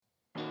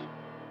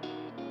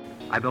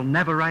I will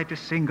never write a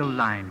single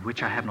line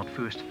which I have not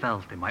first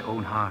felt in my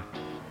own heart.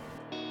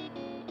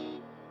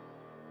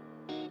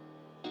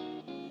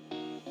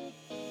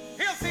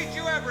 He'll teach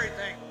you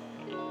everything.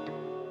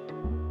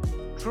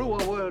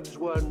 Truer words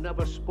were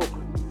never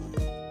spoken.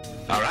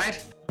 All right.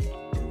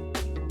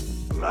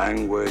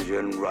 Language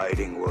and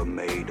writing were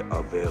made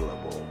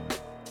available.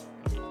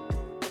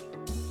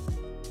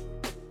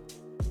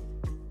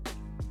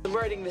 I'm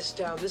writing this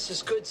down. This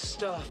is good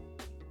stuff.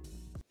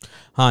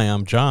 Hi,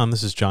 I'm John.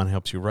 This is John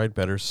Helps You Write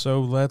Better.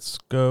 So let's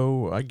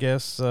go, I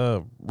guess,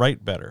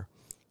 write better.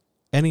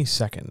 Any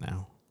second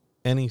now.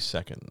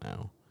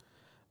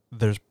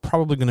 There's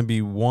probably going to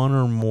be one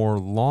or more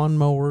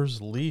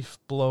lawnmowers, leaf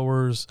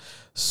blowers,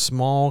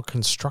 small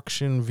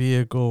construction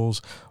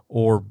vehicles,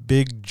 or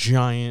big,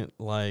 giant,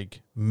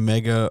 like,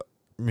 mega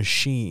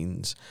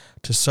machines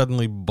to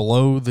suddenly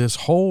blow this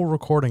whole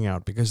recording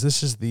out, because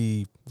this is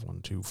the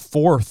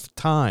fourth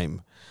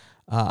time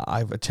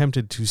I've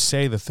attempted to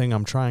say the thing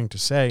I'm trying to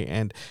say,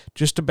 and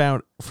just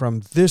about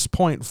from this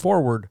point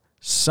forward,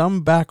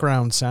 some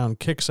background sound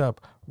kicks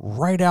up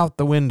right out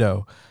the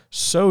window,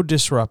 so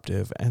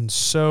disruptive and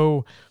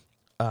so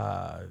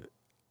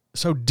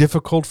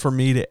difficult for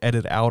me to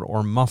edit out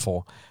or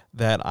muffle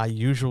that I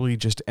usually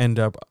just end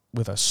up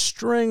with a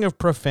string of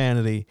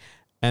profanity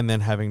and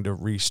then having to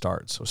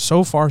restart.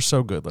 So far,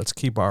 so good. Let's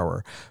keep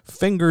our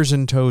fingers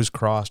and toes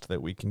crossed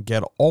that we can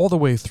get all the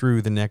way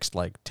through the next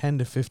 10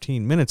 to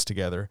 15 minutes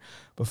together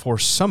before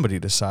somebody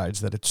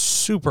decides that it's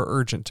super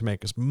urgent to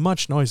make as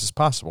much noise as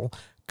possible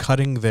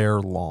cutting their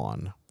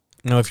lawn.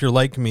 Now, if you're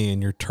like me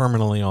and you're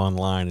terminally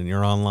online and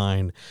you're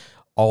online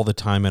all the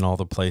time in all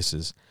the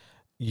places,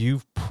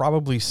 you've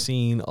probably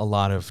seen a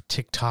lot of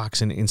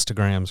TikToks and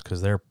Instagrams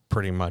because they're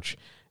pretty much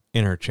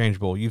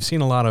interchangeable. You've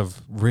seen a lot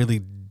of really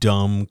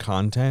dumb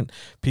content,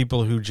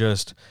 people who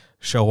just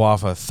show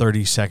off a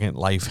 30-second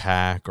life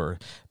hack, or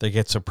they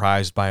get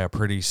surprised by a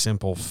pretty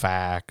simple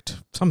fact,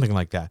 something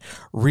like that.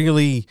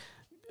 Really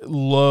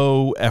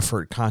low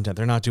effort content.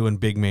 They're not doing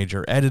big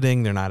major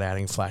editing. They're not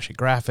adding flashy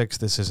graphics.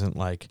 This isn't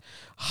like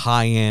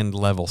high-end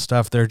level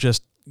stuff. They're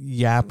just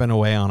yapping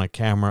away on a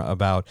camera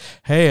about,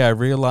 hey, I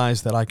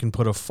realized that I can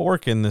put a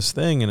fork in this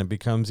thing and it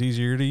becomes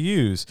easier to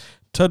use.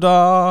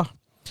 Ta-da!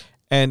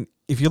 And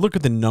if you look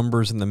at the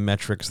numbers and the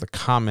metrics, the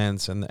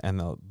comments and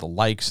the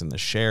likes and the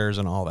shares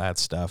and all that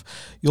stuff,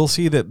 you'll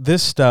see that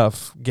this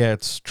stuff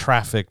gets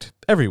trafficked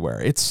everywhere.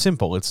 It's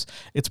simple. It's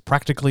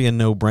practically a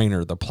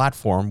no-brainer. The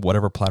platform,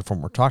 whatever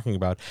platform we're talking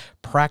about,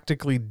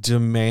 practically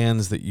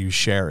demands that you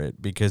share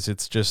it because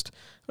it's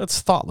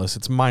thoughtless,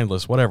 it's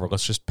mindless, whatever.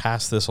 Let's just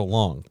pass this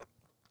along.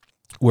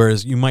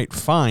 Whereas you might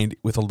find,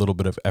 with a little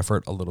bit of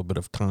effort, a little bit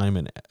of time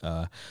and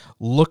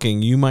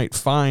looking, you might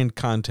find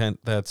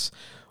content that's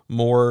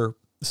more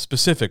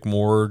specific,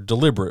 more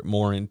deliberate,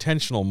 more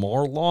intentional,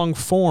 more long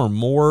form,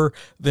 more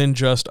than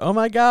just, oh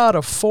my God,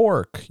 a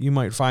fork. You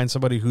might find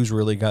somebody who's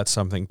really got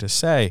something to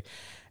say.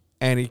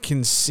 And it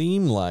can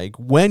seem like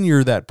when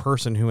you're that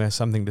person who has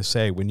something to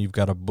say, when you've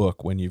got a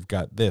book, when you've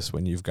got this,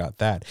 when you've got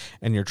that,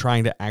 and you're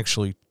trying to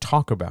actually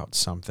talk about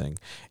something,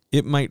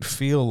 it might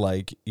feel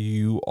like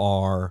you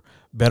are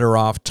better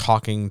off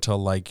talking to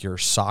like your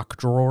sock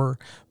drawer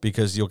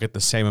because you'll get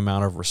the same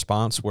amount of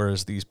response.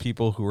 Whereas these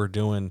people who are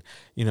doing,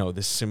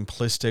 this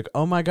simplistic,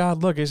 oh my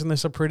God, look, isn't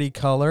this a pretty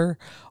color?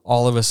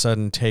 All of a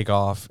sudden take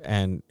off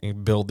and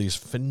build these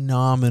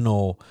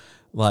phenomenal,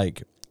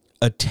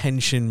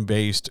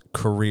 attention-based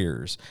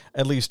careers.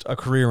 At least a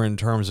career in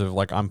terms of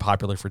I'm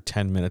popular for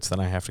 10 minutes, then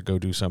I have to go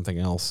do something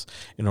else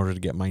in order to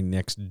get my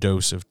next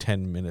dose of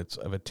 10 minutes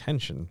of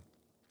attention.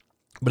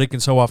 But it can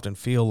so often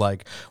feel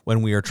like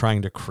when we are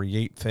trying to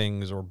create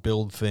things or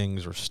build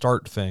things or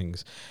start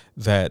things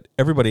that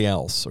everybody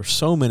else, or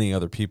so many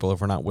other people,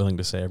 if we're not willing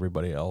to say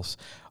everybody else,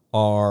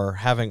 are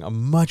having a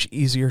much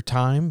easier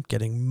time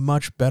getting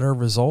much better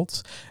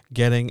results,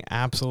 getting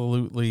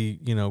absolutely,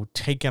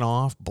 taken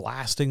off,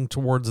 blasting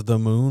towards the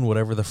moon,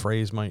 whatever the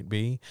phrase might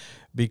be,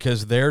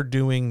 because they're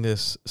doing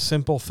this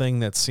simple thing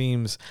that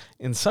seems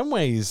in some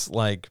ways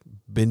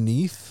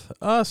beneath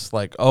us.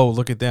 Oh,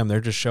 look at them.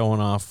 They're just showing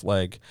off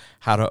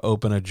how to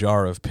open a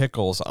jar of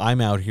pickles.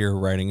 I'm out here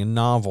writing a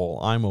novel.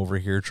 I'm over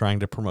here trying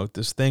to promote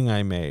this thing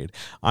I made.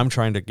 I'm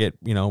trying to get,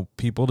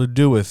 people to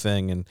do a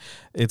thing. And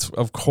it's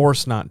of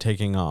course not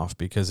taking off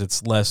because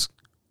it's less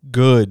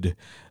good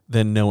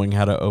than knowing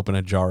how to open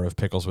a jar of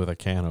pickles with a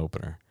can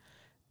opener.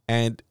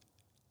 And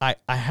I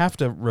have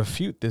to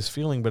refute this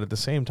feeling, but at the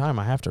same time,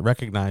 I have to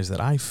recognize that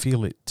I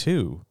feel it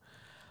too.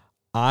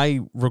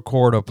 I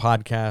record a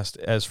podcast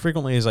as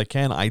frequently as I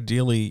can,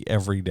 ideally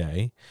every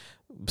day.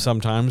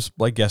 Sometimes,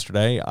 like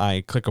yesterday,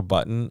 I click a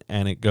button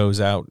and it goes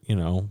out,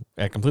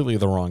 at completely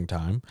the wrong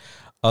time.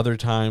 Other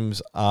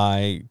times,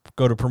 I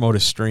go to promote a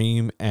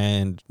stream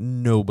and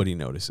nobody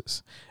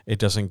notices. It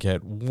doesn't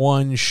get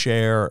one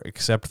share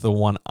except the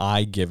one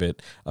I give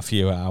it a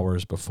few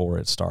hours before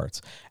it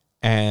starts.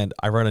 And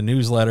I write a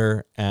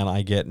newsletter and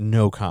I get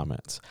no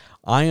comments.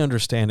 I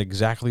understand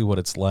exactly what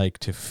it's like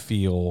to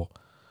feel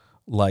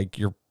like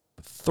you're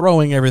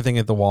throwing everything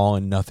at the wall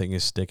and nothing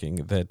is sticking,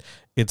 that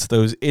it's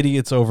those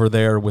idiots over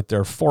there with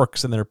their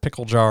forks and their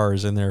pickle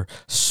jars and their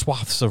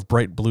swaths of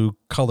bright blue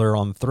color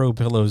on throw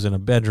pillows in a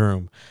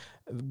bedroom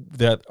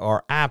that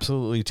are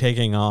absolutely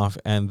taking off,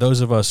 and those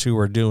of us who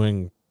are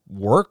doing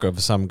work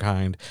of some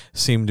kind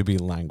seem to be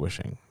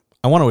languishing.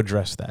 I want to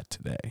address that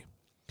today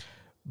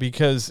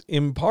because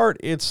in part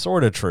it's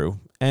sort of true,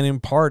 and in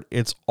part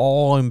it's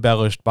all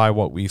embellished by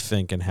what we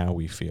think and how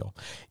we feel.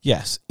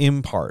 Yes,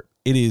 in part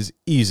it is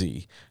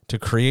easy to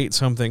create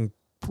something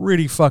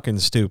pretty fucking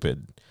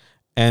stupid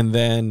and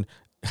then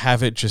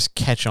have it just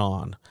catch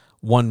on.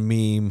 One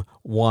meme,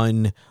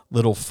 one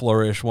little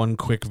flourish, one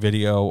quick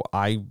video.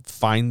 I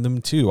find them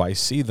too. I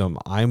see them.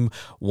 I'm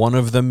one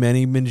of the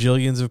many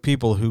majillions of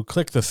people who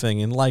click the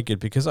thing and like it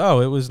because, oh,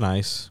 it was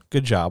nice.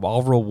 Good job.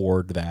 I'll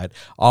reward that.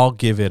 I'll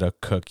give it a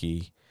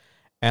cookie.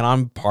 And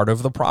I'm part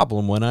of the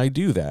problem when I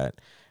do that.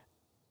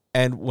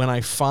 And when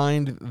I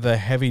find the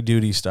heavy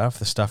duty stuff,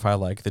 the stuff I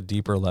like, the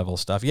deeper level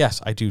stuff, yes,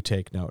 I do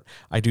take note.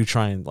 I do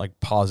try and like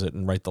pause it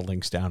and write the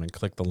links down and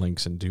click the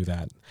links and do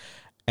that.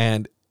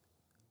 And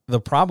the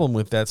problem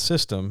with that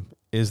system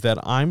is that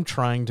I'm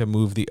trying to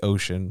move the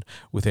ocean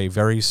with a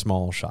very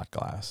small shot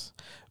glass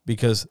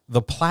because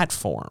the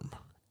platform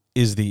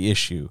is the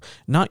issue,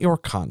 not your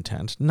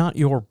content, not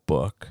your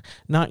book,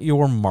 not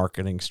your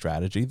marketing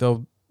strategy,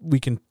 though we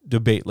can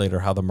debate later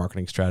how the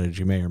marketing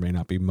strategy may or may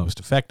not be most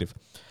effective.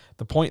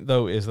 The point,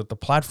 though, is that the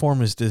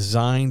platform is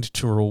designed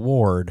to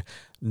reward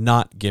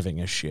not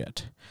giving a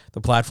shit.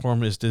 The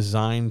platform is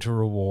designed to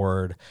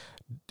reward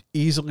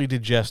easily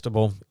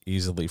digestible,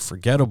 easily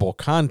forgettable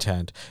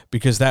content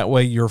because that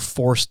way you're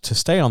forced to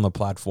stay on the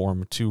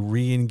platform to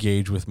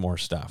re-engage with more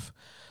stuff.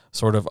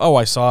 Sort of, oh,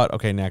 I saw it.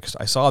 Okay, next.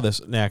 I saw this.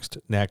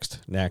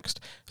 Next.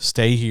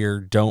 Stay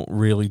here. Don't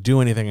really do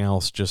anything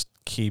else. Just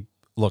keep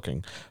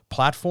looking.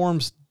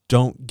 Platforms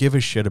don't give a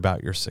shit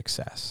about your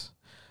success.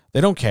 They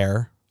don't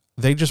care.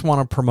 They just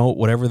want to promote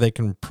whatever they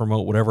can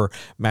promote, whatever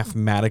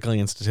mathematically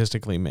and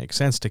statistically makes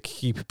sense to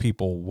keep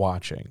people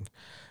watching.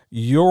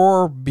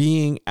 You're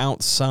being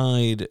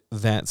outside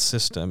that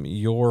system.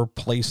 You're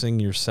placing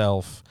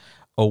yourself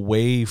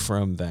away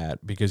from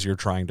that because you're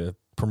trying to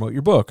promote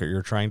your book or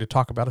you're trying to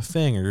talk about a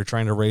thing or you're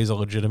trying to raise a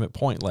legitimate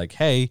point like,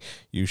 hey,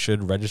 you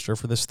should register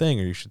for this thing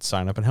or you should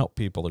sign up and help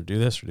people or do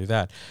this or do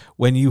that.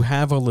 When you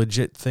have a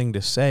legit thing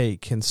to say,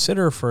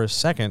 consider for a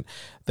second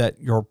that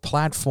your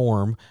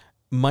platform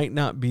might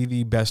not be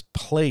the best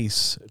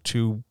place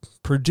to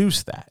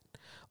produce that.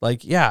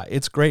 Like, yeah,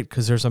 it's great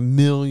because there's 1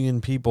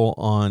 billion people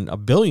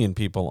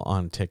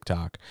on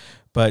TikTok.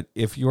 But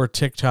if your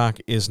TikTok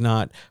is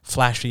not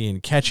flashy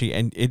and catchy,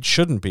 and it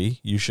shouldn't be,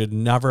 you should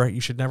never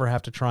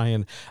have to try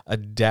and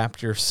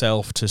adapt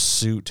yourself to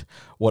suit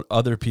what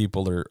other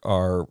people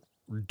are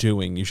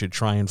doing. You should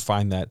try and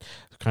find that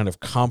kind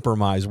of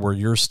compromise where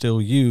you're still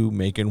you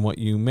making what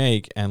you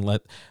make and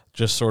let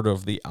just sort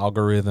of the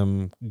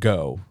algorithm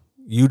go.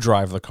 You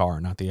drive the car,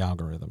 not the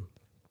algorithm.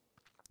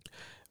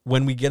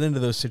 When we get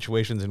into those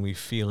situations and we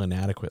feel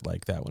inadequate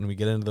like that, when we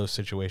get into those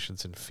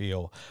situations and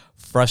feel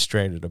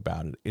frustrated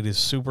about it, it is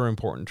super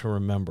important to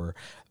remember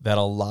that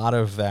a lot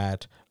of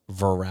that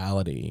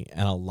virality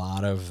and a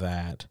lot of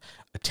that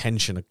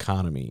attention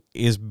economy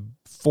is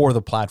for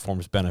the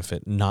platform's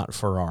benefit, not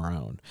for our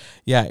own.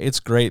 Yeah, it's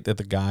great that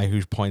the guy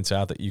who points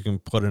out that you can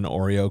put an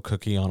Oreo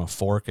cookie on a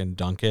fork and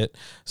dunk it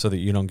so that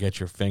you don't get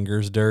your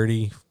fingers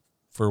dirty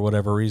for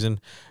whatever reason.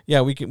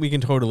 Yeah, we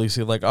can totally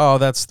see like, oh,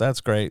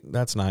 that's great.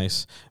 That's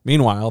nice.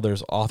 Meanwhile,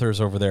 there's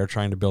authors over there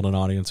trying to build an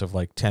audience of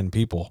like 10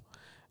 people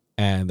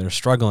and they're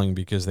struggling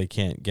because they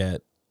can't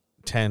get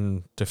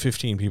 10 to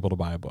 15 people to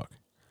buy a book.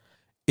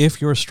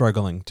 If you're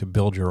struggling to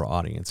build your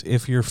audience,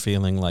 if you're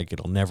feeling like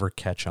it'll never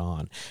catch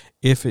on,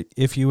 if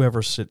you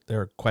ever sit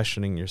there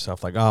questioning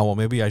yourself like, oh, well,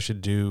 maybe I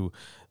should do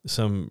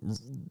some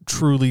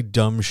truly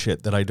dumb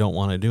shit that I don't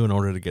want to do in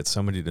order to get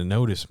somebody to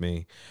notice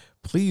me,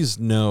 please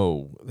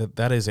know that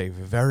that is a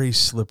very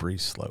slippery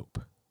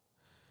slope.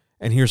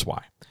 And here's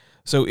why.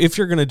 So if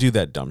you're going to do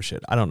that dumb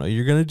shit, I don't know,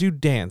 you're going to do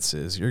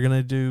dances, you're going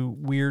to do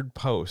weird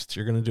posts,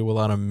 you're going to do a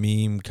lot of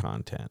meme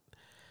content.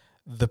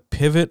 The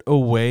pivot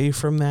away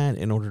from that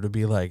in order to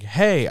be like,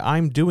 hey,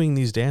 I'm doing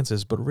these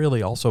dances, but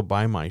really also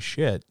buy my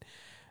shit,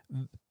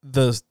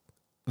 that's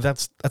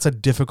a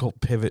difficult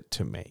pivot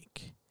to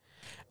make.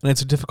 And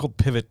it's a difficult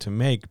pivot to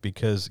make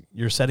because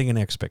you're setting an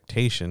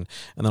expectation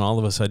and then all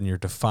of a sudden you're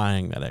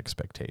defying that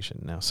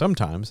expectation. Now,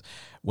 sometimes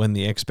when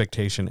the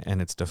expectation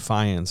and its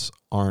defiance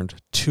aren't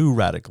too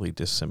radically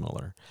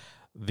dissimilar,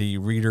 the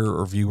reader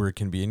or viewer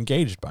can be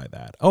engaged by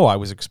that. Oh, I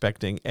was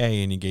expecting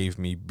A and you gave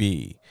me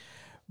B.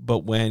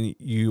 But when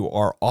you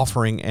are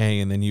offering A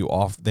and then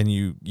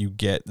you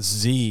get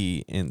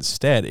Z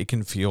instead, it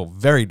can feel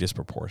very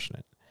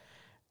disproportionate.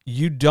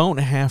 You don't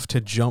have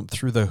to jump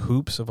through the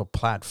hoops of a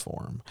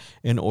platform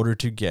in order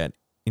to get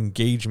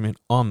engagement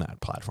on that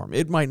platform.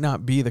 It might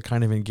not be the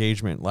kind of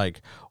engagement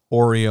like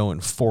Oreo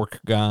and Fork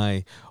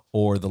Guy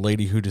or the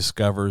lady who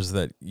discovers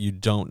that you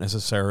don't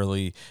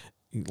necessarily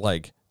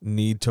like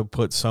need to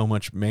put so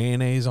much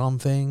mayonnaise on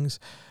things.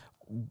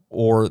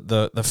 or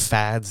the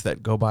fads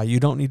that go by. You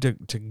don't need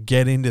to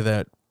get into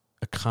that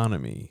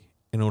economy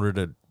in order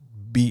to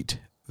beat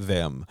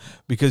them,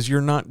 because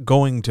you're not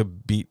going to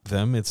beat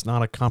them. It's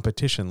not a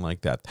competition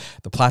like that.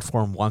 The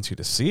platform wants you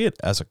to see it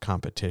as a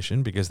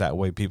competition, because that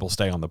way people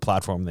stay on the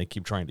platform and they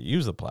keep trying to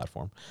use the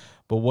platform.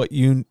 But what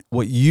you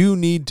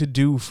need to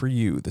do for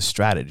you, the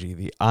strategy,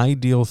 the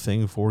ideal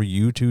thing for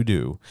you to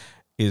do,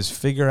 is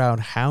figure out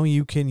how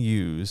you can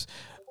use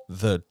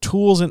the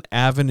tools and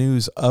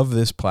avenues of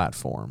this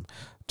platform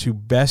to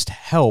best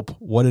help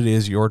what it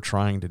is you're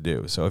trying to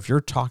do. So if you're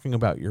talking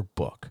about your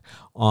book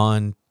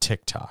on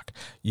TikTok,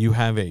 you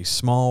have a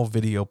small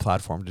video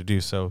platform to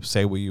do so.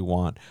 Say what you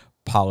want,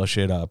 polish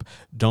it up.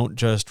 Don't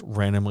just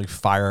randomly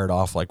fire it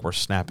off like we're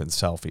snapping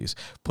selfies.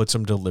 Put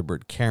some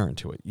deliberate care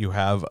into it. You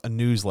have a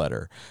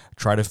newsletter.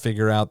 Try to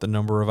figure out the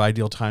number of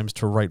ideal times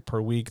to write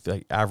per week,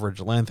 the average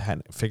length,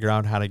 figure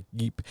out how to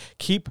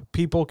keep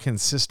people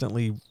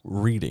consistently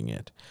reading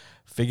it.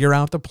 Figure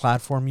out the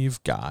platform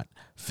you've got.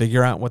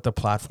 Figure out what the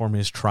platform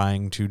is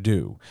trying to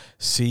do.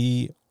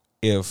 See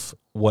if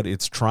what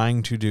it's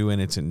trying to do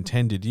in its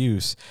intended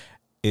use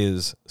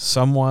is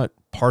somewhat,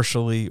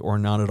 partially, or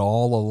not at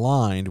all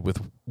aligned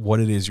with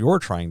what it is you're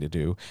trying to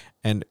do.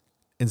 And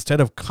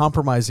instead of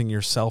compromising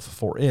yourself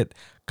for it,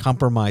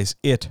 compromise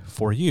it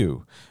for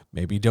you.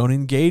 Maybe don't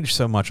engage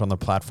so much on the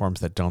platforms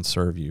that don't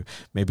serve you.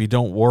 Maybe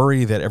don't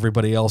worry that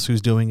everybody else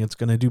who's doing it's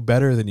going to do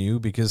better than you,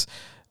 because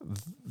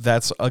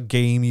that's a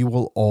game you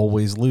will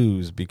always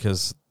lose,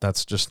 because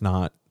that's just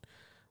not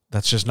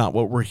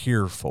what we're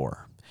here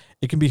for.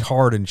 It can be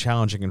hard and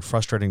challenging and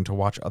frustrating to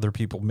watch other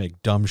people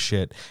make dumb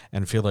shit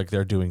and feel like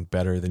they're doing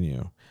better than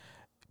you.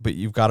 But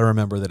you've got to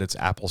remember that it's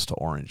apples to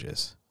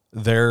oranges.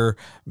 They're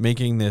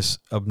making this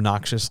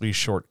obnoxiously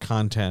short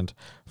content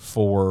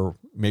for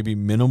maybe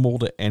minimal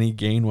to any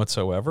gain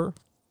whatsoever,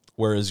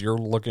 whereas you're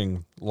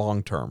looking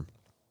long term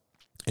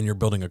and you're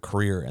building a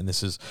career, and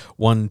this is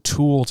one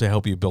tool to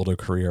help you build a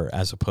career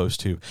as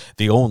opposed to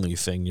the only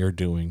thing you're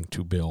doing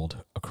to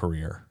build a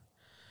career.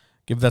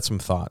 Give that some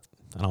thought,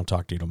 and I'll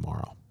talk to you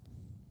tomorrow.